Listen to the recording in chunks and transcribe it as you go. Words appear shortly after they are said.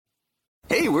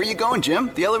Hey, where are you going,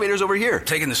 Jim? The elevator's over here.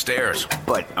 Taking the stairs.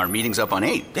 But our meeting's up on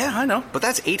 8. Yeah, I know. But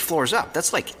that's 8 floors up.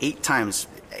 That's like 8 times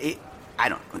 8.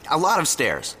 A lot of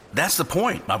stairs. That's the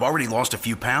point. I've already lost a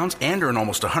few pounds and earned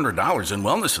almost $100 in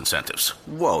wellness incentives.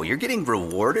 Whoa, you're getting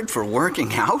rewarded for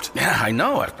working out? Yeah, I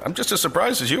know. I'm just as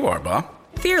surprised as you are, Bob.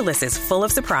 Fearless is full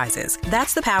of surprises.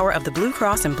 That's the power of the Blue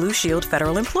Cross and Blue Shield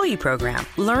Federal Employee Program.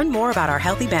 Learn more about our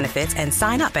healthy benefits and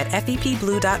sign up at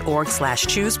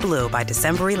fepblue.org/chooseblue by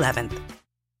December 11th.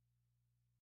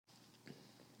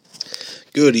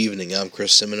 Good evening, I'm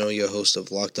Chris Semino, your host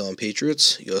of Locked On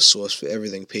Patriots, your source for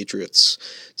everything Patriots.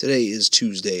 Today is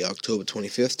Tuesday, October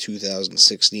 25th,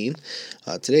 2016.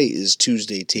 Today is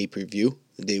Tuesday Tape Review,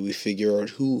 the day we figure out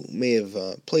who may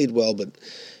have played well but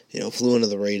flew under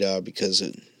the radar because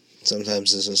it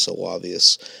sometimes isn't so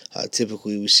obvious.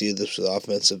 Typically we see this with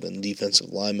offensive and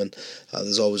defensive linemen.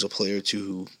 There's always a player or two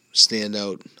who stand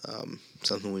out,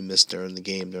 something we missed during the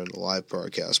game, during the live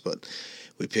broadcast, but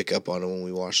we pick up on it when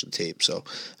we watch the tape. So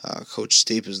Coach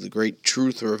Tape is the great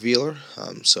truth revealer.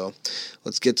 So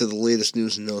let's get to the latest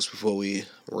news and notes before we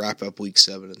wrap up Week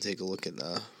 7 and take a look at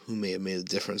who may have made a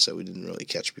difference that we didn't really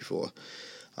catch before.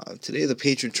 Today the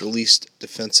Patriots released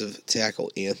defensive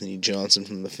tackle Anthony Johnson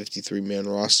from the 53-man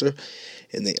roster,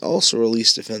 and they also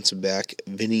released defensive back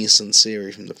Vinny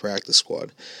Sunseri from the practice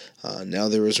squad. Now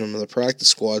there is room in the practice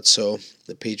squad, so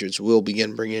the Patriots will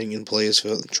begin bringing in players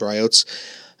for the tryouts.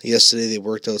 Yesterday they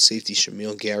worked out safety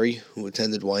Shamil Gary, who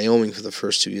attended Wyoming for the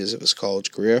first 2 years of his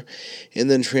college career, and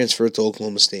then transferred to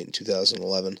Oklahoma State in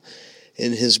 2011.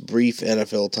 In his brief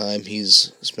NFL time,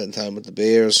 he's spent time with the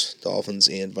Bears, Dolphins,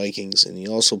 and Vikings, and he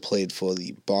also played for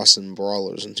the Boston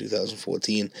Brawlers in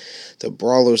 2014. The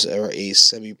Brawlers are a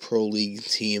semi-pro league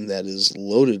team that is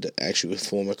loaded, actually, with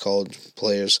former college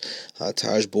players.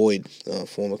 Taj Boyd,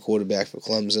 former quarterback for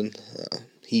Clemson,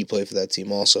 he played for that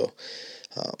team also.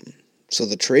 So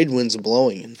the trade winds are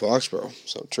blowing in Foxborough.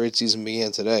 So trade season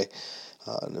began today,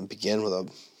 and it began with a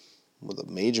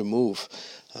major move.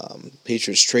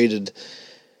 Patriots traded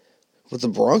with the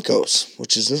Broncos,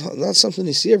 which is not something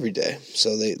you see every day.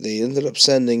 So they ended up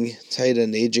sending tight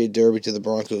end A.J. Derby to the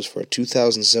Broncos for a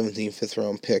 2017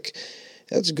 fifth-round pick.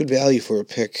 That's a good value for a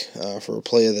pick for a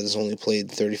player that has only played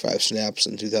 35 snaps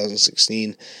in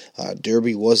 2016.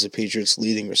 Derby was the Patriots'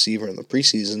 leading receiver in the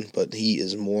preseason, but he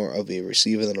is more of a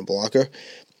receiver than a blocker,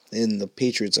 and the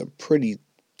Patriots are pretty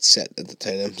set at the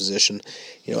tight end position.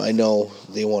 I know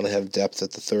they want to have depth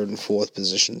at the third and fourth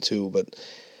position too, but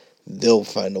they'll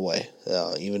find a way.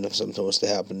 Even if something was to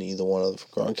happen to either one of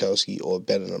Gronkowski or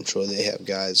Bennett, I'm sure they have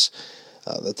guys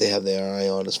that they have their eye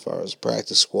on as far as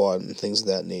practice squad and things of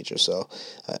that nature. So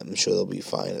I'm sure they'll be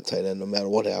fine at tight end no matter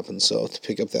what happens. So to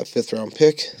pick up that fifth-round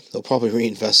pick, they'll probably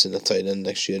reinvest in a tight end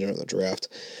next year during the draft.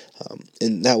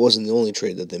 And that wasn't the only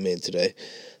trade that they made today.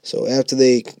 So after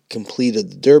they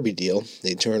completed the Derby deal,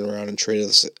 they turned around and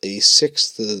traded a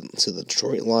sixth to the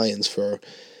Detroit Lions for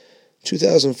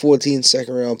 2014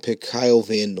 second-round pick Kyle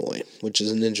Van Noy, which is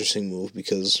an interesting move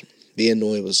because Van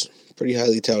Noy was pretty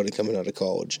highly touted coming out of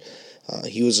college.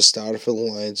 He was a starter for the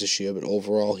Lions this year, but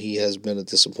overall he has been a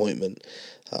disappointment.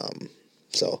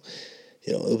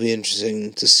 It'll be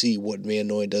interesting to see what Van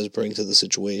Noy does bring to the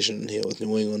situation here with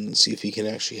New England and see if he can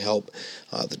actually help.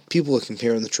 The people are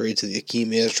comparing the trade to the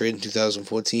Akeem Ayers trade in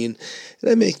 2014,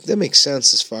 and that makes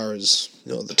sense as far as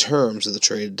the terms of the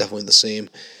trade, definitely the same.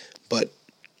 But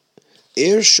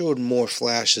Ayers showed more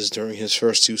flashes during his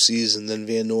first 2 seasons than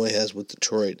Van Noy has with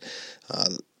Detroit.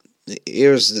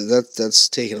 Ayers, that's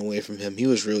taken away from him. He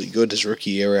was really good his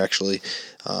rookie year, actually.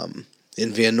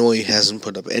 And Van Noy hasn't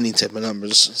put up any type of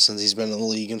numbers since he's been in the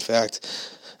league. In fact,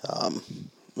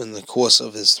 in the course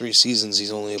of his 3 seasons,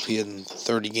 he's only appeared in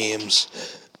 30 games,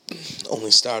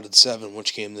 only started 7,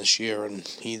 which came this year, and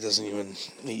he's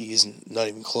not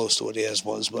even close to what Ayers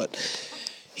was, but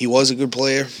he was a good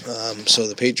player. So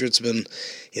the Patriots have been,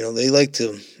 they like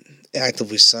to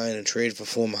actively sign and trade for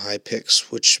former high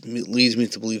picks, which leads me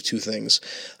to believe 2 things.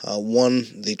 One,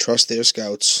 they trust their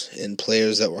scouts and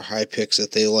players that were high picks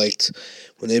that they liked.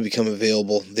 When they become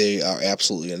available, they are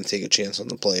absolutely going to take a chance on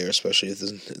the player, especially if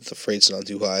the freight's not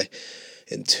too high.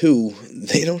 And 2,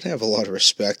 they don't have a lot of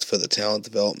respect for the talent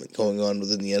development going on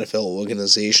within the NFL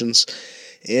organizations.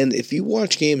 And if you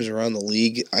watch games around the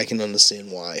league, I can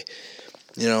understand why.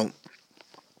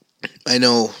 I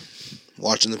know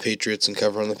watching the Patriots and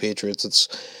covering the Patriots,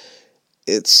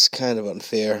 it's kind of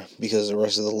unfair because the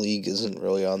rest of the league isn't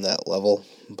really on that level,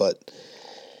 but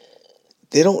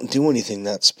they don't do anything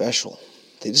that special.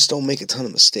 They just don't make a ton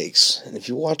of mistakes. And if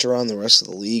you watch around the rest of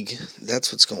the league,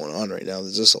 that's what's going on right now.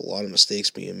 There's just a lot of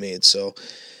mistakes being made. So,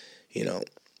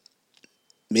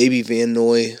 maybe Van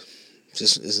Noy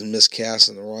just is miscast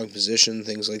in the wrong position,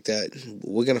 things like that.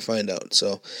 We're going to find out.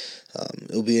 So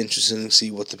it'll be interesting to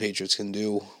see what the Patriots can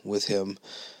do with him.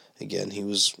 Again, he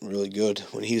was really good.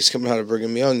 When he was coming out of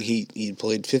Brigham Young, he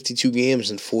played 52 games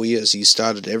in 4 years. He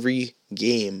started every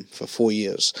game for 4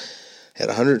 years. Had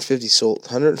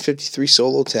 153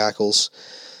 solo tackles,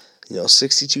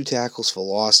 62 tackles for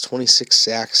loss, 26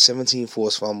 sacks, 17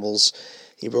 forced fumbles.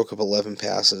 He broke up 11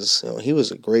 passes. He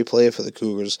was a great player for the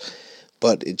Cougars,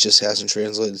 but it just hasn't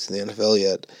translated to the NFL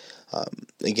yet.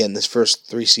 Again, this first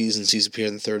 3 seasons, he's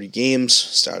appeared in 30 games,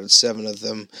 started 7 of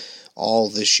them, all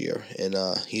this year, and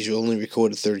he's only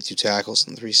recorded 32 tackles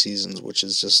in 3 seasons, which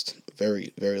is just a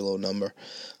very, very low number.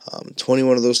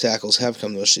 21 of those tackles have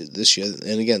come this year,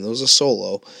 and again, those are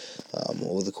solo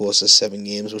over the course of 7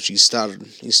 games, which he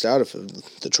started for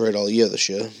Detroit all year this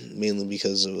year, mainly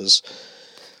because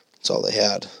it's all they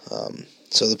had.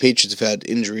 So the Patriots have had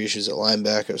injury issues at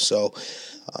linebacker, so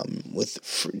with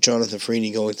Jonathan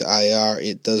Freeney going to IR,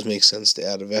 it does make sense to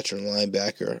add a veteran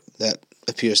linebacker that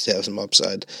appears to have some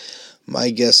upside.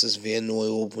 My guess is Van Noy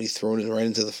will be thrown right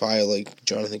into the fire like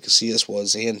Jonathan Casillas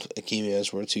was and Akeem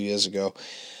Ayers were 2 years ago.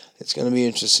 It's going to be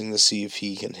interesting to see if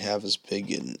he can have as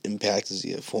big an impact as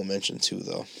the aforementioned two,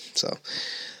 though. So,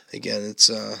 again, it's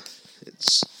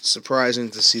surprising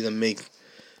to see them make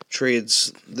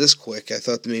trades this quick. I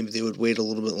thought that maybe they would wait a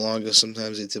little bit longer.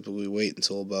 Sometimes they typically wait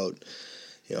until about,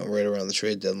 right around the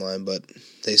trade deadline, but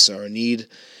they saw a need,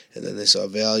 and then they saw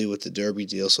value with the Derby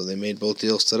deal, so they made both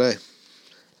deals today.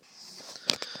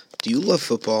 Do you love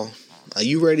football? Are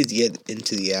you ready to get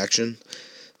into the action?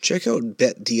 Check out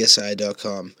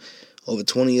BetDSI.com. Over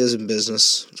 20 years in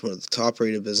business. It's one of the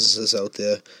top-rated businesses out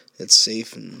there. It's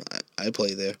safe, and I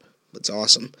play there. It's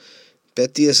awesome.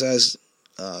 BetDSI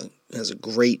has a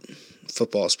great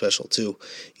football special, too.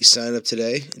 You sign up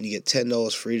today, and you get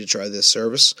 $10 free to try this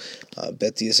service.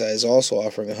 BetDSI is also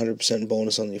offering a 100%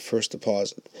 bonus on your first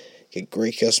deposit. Get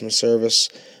great customer service.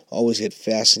 Always get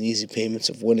fast and easy payments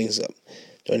of winnings up.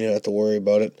 Don't even have to worry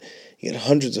about it. You get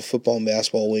hundreds of football and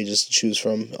basketball wages to choose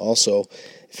from. Also,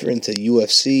 if you're into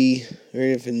UFC, or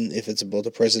even if it's about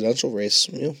the presidential race,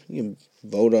 you can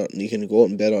vote on. You can go out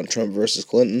and bet on Trump versus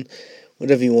Clinton,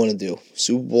 whatever you want to do.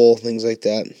 Super Bowl, things like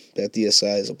that.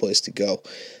 BetDSI is a place to go.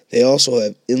 They also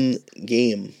have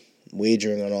in-game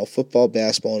wagering on all football,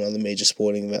 basketball, and other major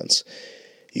sporting events.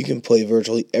 You can play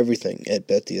virtually everything at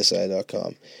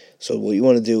BetDSI.com. So what you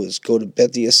want to do is go to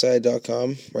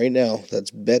BetDSI.com right now.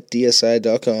 That's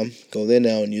BetDSI.com. Go there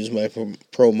now and use my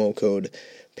promo code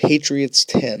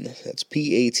Patriots10. That's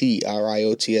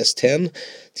Patriots 10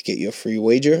 to get your free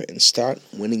wager and start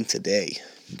winning today.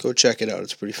 Go check it out.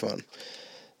 It's pretty fun.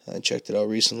 I checked it out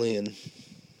recently and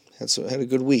had a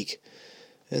good week.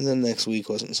 And then next week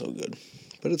wasn't so good.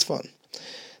 But it's fun.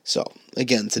 So,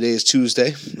 again, today is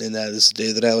Tuesday, and that is the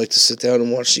day that I like to sit down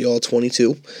and watch the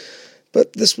All-22.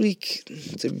 But this week,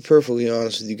 to be perfectly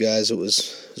honest with you guys, it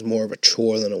was more of a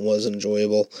chore than it was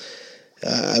enjoyable.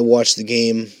 I watched the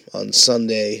game on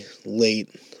Sunday late.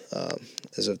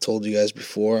 As I've told you guys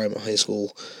before, I'm a high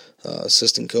school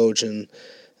assistant coach, and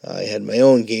I had my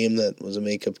own game that was a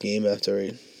makeup game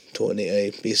after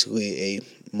basically a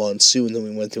monsoon that we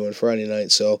went through on Friday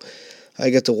night. So I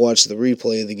got to watch the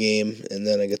replay of the game, and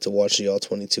then I get to watch the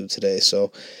All-22 today.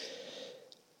 So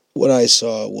what I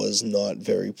saw was not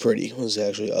very pretty. It was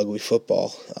actually ugly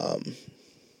football.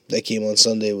 That game on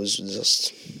Sunday was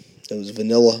it was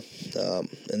vanilla.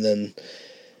 And then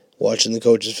watching the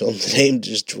coaches film today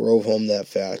just drove home that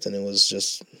fact, and it was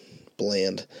just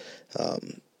bland.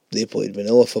 They played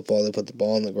vanilla football. They put the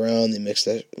ball on the ground. They mixed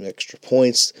extra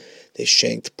points. They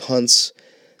shanked punts.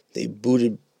 They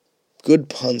booted good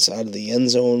punts out of the end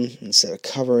zone instead of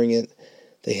covering it.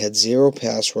 They had zero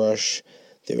pass rush.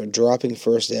 They were dropping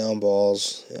first down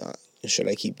balls. Should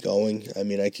I keep going? I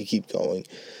mean, I could keep going.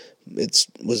 It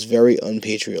was very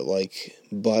unpatriot-like,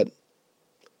 but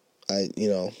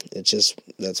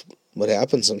that's what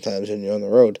happens sometimes when you're on the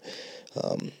road.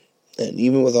 And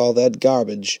even with all that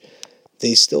garbage,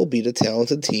 they still beat a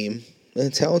talented team, and a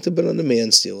talented but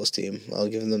on-demand Steelers team. I'll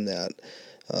give them that.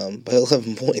 By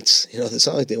 11 points. It's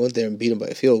not like they went there and beat them by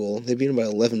a field goal. They beat them by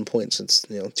 11 points. It's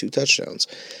 2 touchdowns.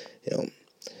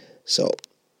 So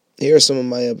here are some of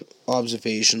my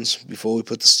observations before we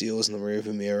put the Steelers in the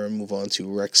rearview mirror and move on to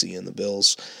Rexy and the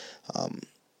Bills.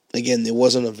 Again, there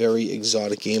wasn't a very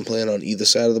exotic game plan on either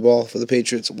side of the ball for the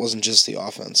Patriots. It wasn't just the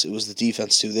offense. It was the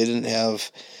defense, too. They didn't have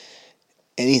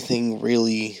anything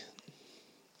really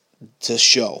to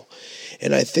show.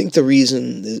 And I think the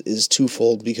reason is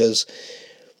twofold because,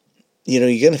 you're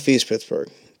going to face Pittsburgh.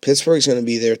 Pittsburgh's going to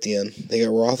be there at the end. They got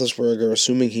Roethlisberger,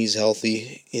 assuming he's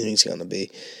healthy, and he's going to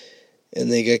be.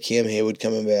 and they got Cam Hayward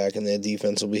coming back, and their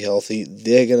defense will be healthy,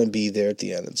 they're going to be there at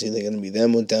the end. It's either going to be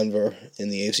them with Denver in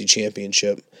the AFC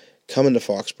Championship coming to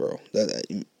Foxborough.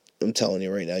 I'm telling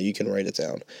you right now, you can write it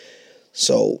down.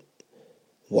 So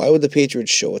why would the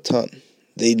Patriots show a ton?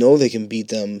 They know they can beat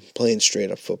them playing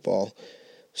straight-up football.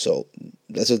 So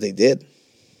that's what they did.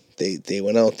 They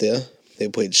went out there. They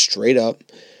played straight up.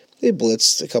 They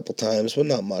blitzed a couple times, but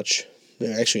not much.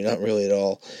 They're actually not really at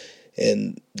all.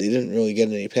 And they didn't really get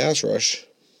any pass rush,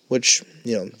 which,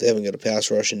 they haven't got a pass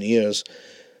rush in years.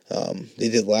 They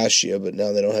did last year, but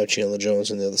now they don't have Chandler Jones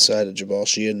on the other side of Jabal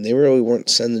Sheard, and they really weren't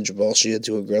sending Jabal Sheard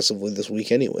too aggressively this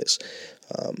week anyways.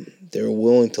 They were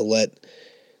willing to let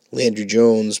Landry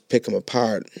Jones pick them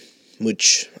apart,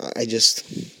 which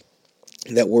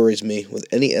that worries me. With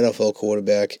any NFL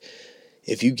quarterback,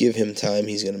 if you give him time,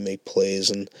 he's going to make plays,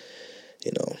 and,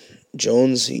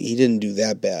 Jones, he didn't do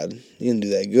that bad. He didn't do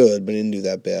that good, but he didn't do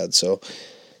that bad, so...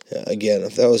 Again,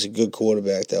 if that was a good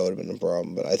quarterback, that would have been a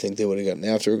problem. But I think they would have gotten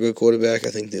after a good quarterback. I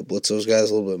think they blitz those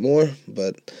guys a little bit more.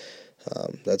 But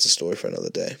that's a story for another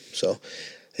day. So,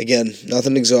 again,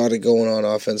 nothing exotic going on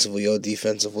offensively or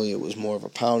defensively. It was more of a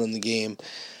pound in the game,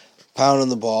 pounding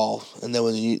the ball. And then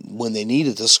when they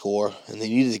needed to score and they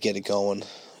needed to get it going,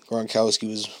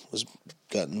 Gronkowski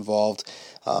got involved.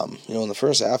 In the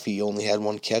first half, he only had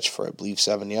one catch for, I believe,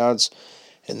 7 yards.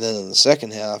 And then in the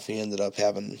second half, he ended up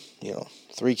having,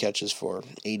 3 catches for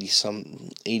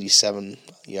 87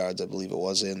 yards, I believe it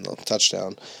was, in the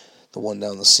touchdown. The one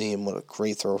down the seam, what a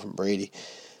great throw from Brady.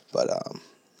 But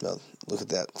look at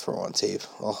that throw on tape.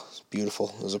 Oh, it's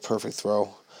beautiful. It was a perfect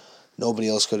throw. Nobody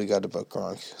else could have got it but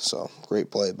Gronk. So, great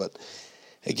play. But,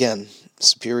 again,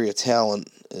 superior talent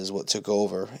is what took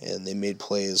over, and they made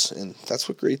plays. And that's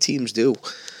what great teams do.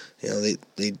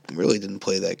 They really didn't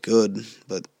play that good,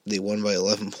 but they won by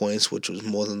 11 points, which was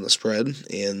more than the spread,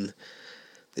 and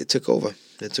they took over.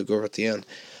 They took over at the end.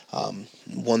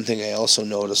 One thing I also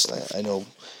noticed, I know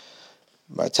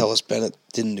Martellus Bennett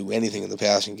didn't do anything in the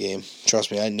passing game.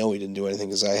 Trust me, I know he didn't do anything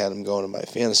because I had him going in my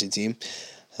fantasy team.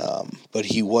 But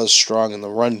he was strong in the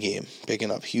run game,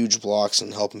 picking up huge blocks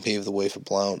and helping pave the way for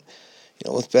Blount.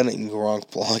 With Bennett and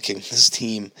Gronk blocking this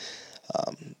team,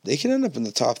 they can end up in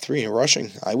the top 3 in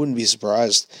rushing. I wouldn't be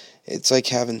surprised. It's like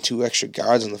having 2 extra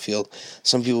guards on the field.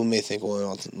 Some people may think,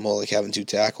 well, it's more like having 2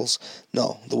 tackles.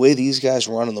 No, the way these guys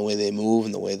run and the way they move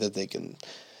and the way that they can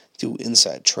do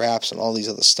inside traps and all these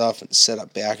other stuff and set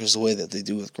up backers the way that they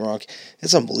do with Gronk,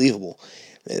 it's unbelievable.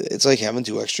 It's like having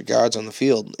 2 extra guards on the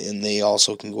field, and they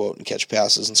also can go out and catch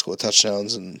passes and score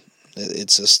touchdowns, and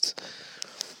it's just,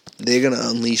 they're going to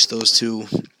unleash those 2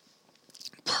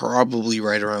 probably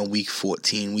right around week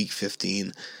 14, week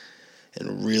 15,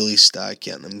 and really start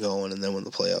getting them going. And then when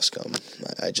the playoffs come,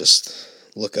 I just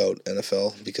look out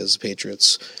NFL, because the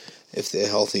Patriots, if they're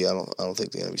healthy, I don't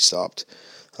think they're going to be stopped.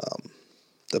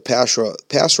 The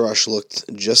pass rush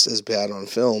looked just as bad on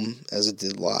film as it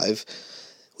did live,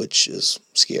 which is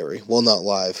scary. Well, not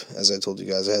live, as I told you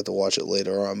guys. I had to watch it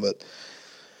later on, but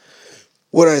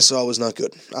what I saw was not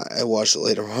good. I watched it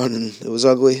later on, and it was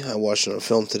ugly. I watched it on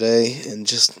film today, and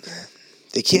just,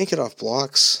 they can't get off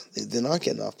blocks. They're not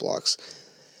getting off blocks.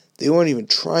 They weren't even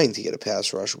trying to get a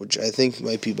pass rush, which I think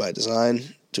might be by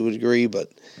design to a degree,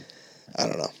 but I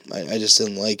don't know. I just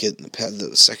didn't like it.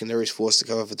 The secondary's forced to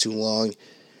cover for too long.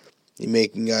 You're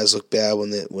making guys look bad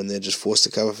when they're just forced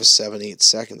to cover for 7-8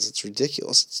 seconds. It's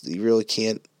ridiculous. You really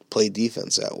can't play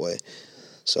defense that way.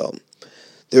 So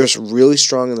they're really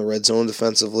strong in the red zone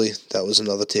defensively. That was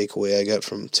another takeaway I got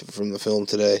from the film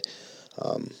today,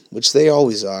 which they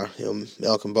always are.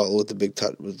 Malcolm Butler with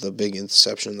the big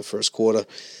interception in the first quarter.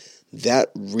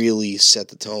 That really set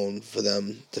the tone for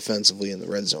them defensively in the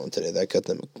red zone today. That got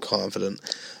them confident.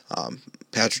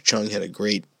 Patrick Chung had a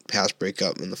great pass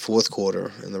breakup in the fourth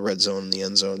quarter in the red zone and the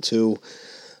end zone too.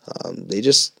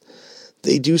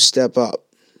 They do step up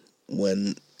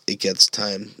when it gets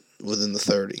time within the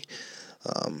 30.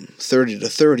 30 to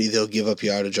 30, they'll give up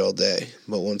yardage all day.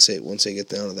 But once they get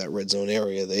down to that red zone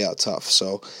area, they are tough.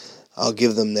 So I'll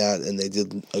give them that, and they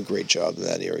did a great job in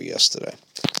that area yesterday.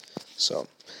 So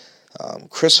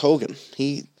Chris Hogan,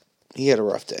 he had a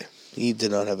rough day. He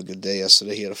did not have a good day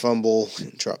yesterday. He had a fumble,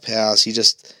 drop pass.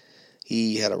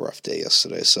 He had a rough day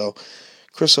yesterday. So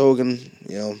Chris Hogan,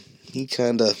 he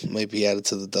kind of might be added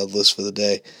to the dud list for the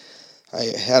day. I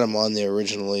had him on there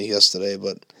originally yesterday,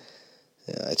 but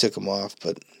I took him off.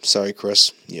 But sorry,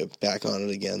 Chris, you're back on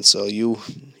it again. So you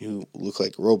look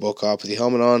like RoboCop with your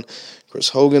helmet on. Chris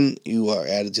Hogan, you are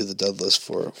added to the dud list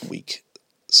for week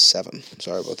 7.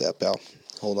 Sorry about that, pal.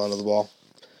 Hold on to the ball.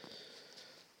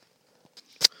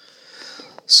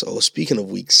 So, speaking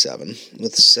of Week 7,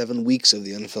 with 7 weeks of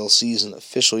the NFL season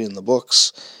officially in the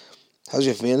books, how's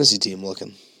your fantasy team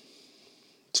looking?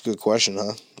 It's a good question,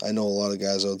 huh? I know a lot of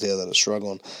guys out there that are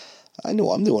struggling. I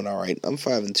know I'm doing all right. I'm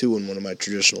 5-2 in one of my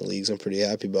traditional leagues. I'm pretty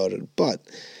happy about it. But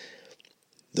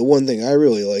the one thing I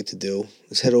really like to do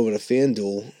is head over to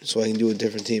FanDuel so I can do a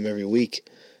different team every week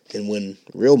and win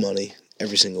real money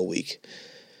every single week.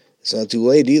 It's not too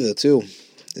late either, too.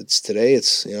 It's today.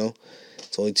 It's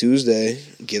only Tuesday.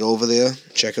 Get over there.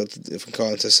 Check out the different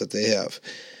contests that they have.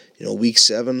 Week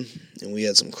 7, and we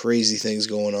had some crazy things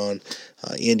going on.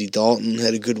 Andy Dalton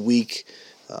had a good week.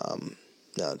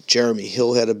 Jeremy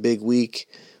Hill had a big week.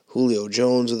 Julio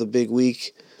Jones with a big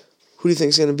week. Who do you think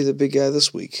is going to be the big guy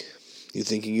this week? You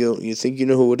think you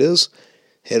know who it is?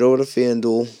 Head over to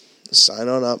FanDuel. Sign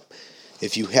on up.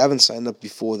 If you haven't signed up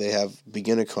before, they have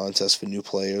beginner contests for new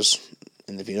players.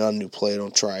 And if you're not a new player,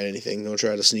 don't try anything. Don't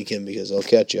try to sneak in because they'll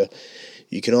catch you.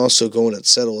 You can also go in and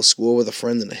settle a score with a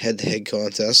friend in a head-to-head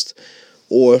contest.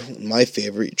 Or, my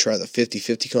favorite, you try the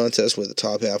 50-50 contest where the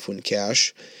top half win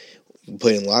cash. You can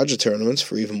play in larger tournaments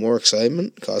for even more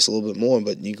excitement. It costs a little bit more,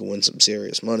 but you can win some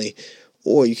serious money.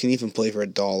 Or you can even play for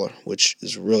 $1, which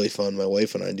is really fun. My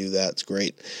wife and I do that. It's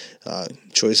great.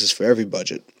 Choices for every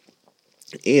budget.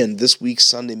 And this week's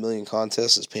Sunday Million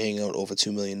Contest is paying out over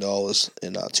 $2 million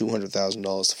and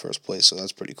 $200,000 to first place, so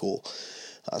that's pretty cool.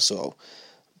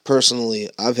 Personally,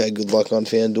 I've had good luck on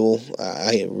FanDuel.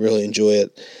 I really enjoy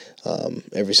it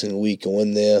every single week. Go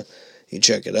in there, you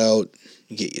check it out,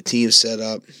 you get your team set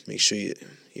up, make sure your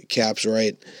cap's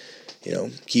right.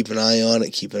 Keep an eye on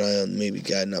it. Keep an eye on maybe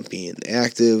guy not being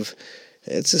active.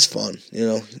 It's just fun.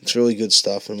 It's really good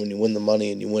stuff. And when you win the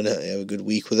money and you have a good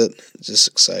week with it, it's just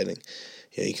exciting.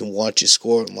 You can watch your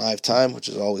score in live time, which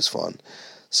is always fun.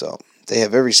 So they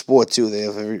have every sport too. They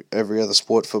have every other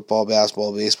sport: football,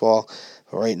 basketball, baseball.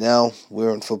 But right now,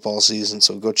 we're in football season,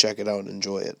 so go check it out and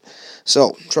enjoy it.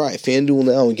 So try FanDuel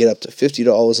now and get up to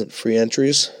 $50 in free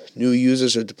entries. New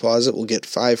users or deposit will get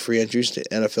 5 free entries to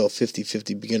NFL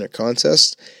 50-50 beginner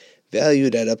contest,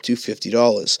 valued at up to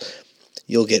 $50.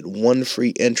 You'll get 1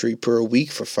 free entry per week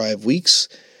for 5 weeks.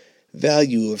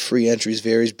 Value of free entries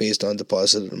varies based on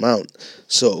deposited amount.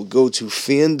 So go to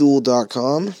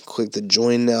FanDuel.com, click the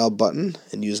Join Now button,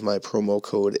 and use my promo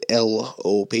code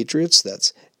LOPatriots.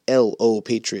 That's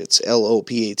LOPatriots,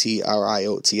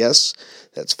 LOPATRIOTS.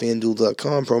 That's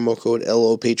FanDuel.com, promo code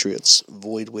LOPatriots.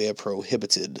 Void where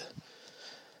prohibited.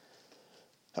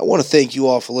 I want to thank you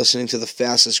all for listening to the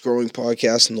fastest growing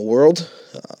podcast in the world.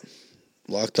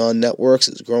 Locked On Networks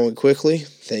is growing quickly.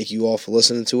 Thank you all for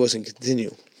listening to us and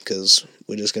continue, because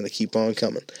we're just going to keep on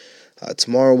coming.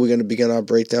 Tomorrow we're going to begin our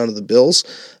breakdown of the Bills,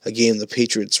 a game the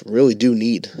Patriots really do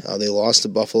need. They lost to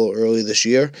Buffalo early this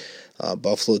year.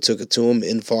 Buffalo took it to them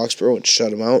in Foxborough and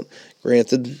shut them out.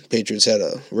 Granted, Patriots had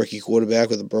a rookie quarterback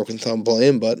with a broken thumb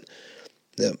playing, but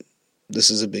this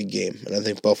is a big game, and I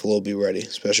think Buffalo will be ready,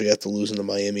 especially after losing to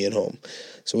Miami at home.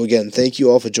 So again, thank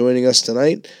you all for joining us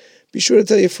tonight. Be sure to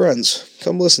tell your friends.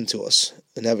 Come listen to us,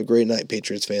 and have a great night,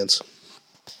 Patriots fans.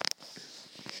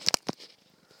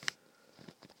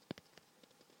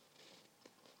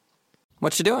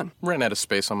 What you doing? Ran out of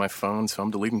space on my phone, so I'm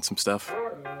deleting some stuff.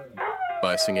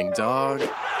 Bye, singing dog.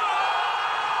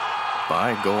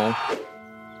 Bye, goal.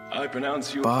 I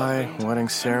pronounce you. Bye, wedding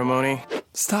ceremony.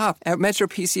 Stop. At Metro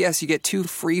PCS, you get 2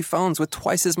 free phones with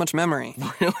twice as much memory.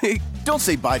 Really? Don't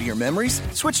say bye to your memories.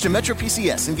 Switch to Metro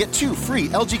PCS and get 2 free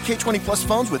LG K20 Plus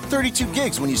phones with 32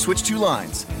 gigs when you switch 2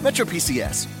 lines. Metro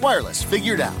PCS. Wireless.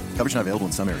 Figured out. Coverage not available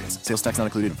in some areas. Sales tax not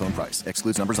included in phone price.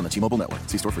 Excludes numbers on the T-Mobile network.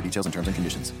 See store for details and terms and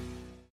conditions.